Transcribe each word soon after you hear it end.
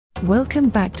Welcome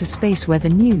back to Space Weather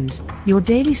News, your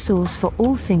daily source for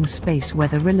all things space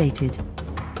weather related.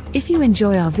 If you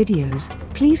enjoy our videos,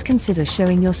 please consider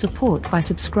showing your support by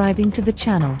subscribing to the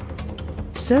channel.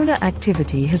 Solar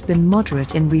activity has been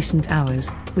moderate in recent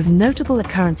hours, with notable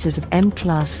occurrences of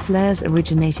M-class flares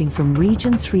originating from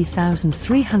region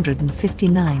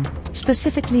 3359,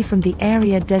 specifically from the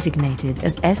area designated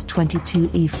as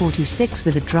S22E46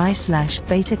 with a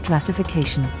dry/beta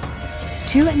classification.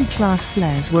 Two M-class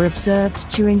flares were observed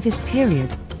during this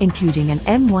period, including an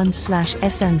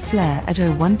M1/SN flare at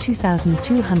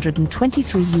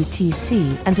 012223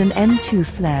 UTC and an M2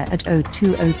 flare at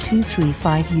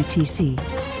 020235 UTC.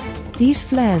 These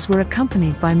flares were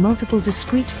accompanied by multiple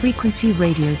discrete frequency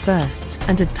radio bursts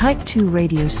and a Type 2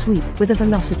 radio sweep with a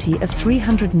velocity of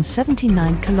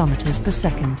 379 km per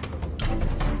second.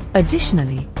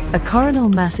 Additionally, a coronal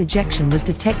mass ejection was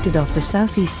detected off the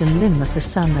southeastern limb of the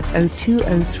Sun at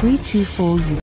 020324 UTC.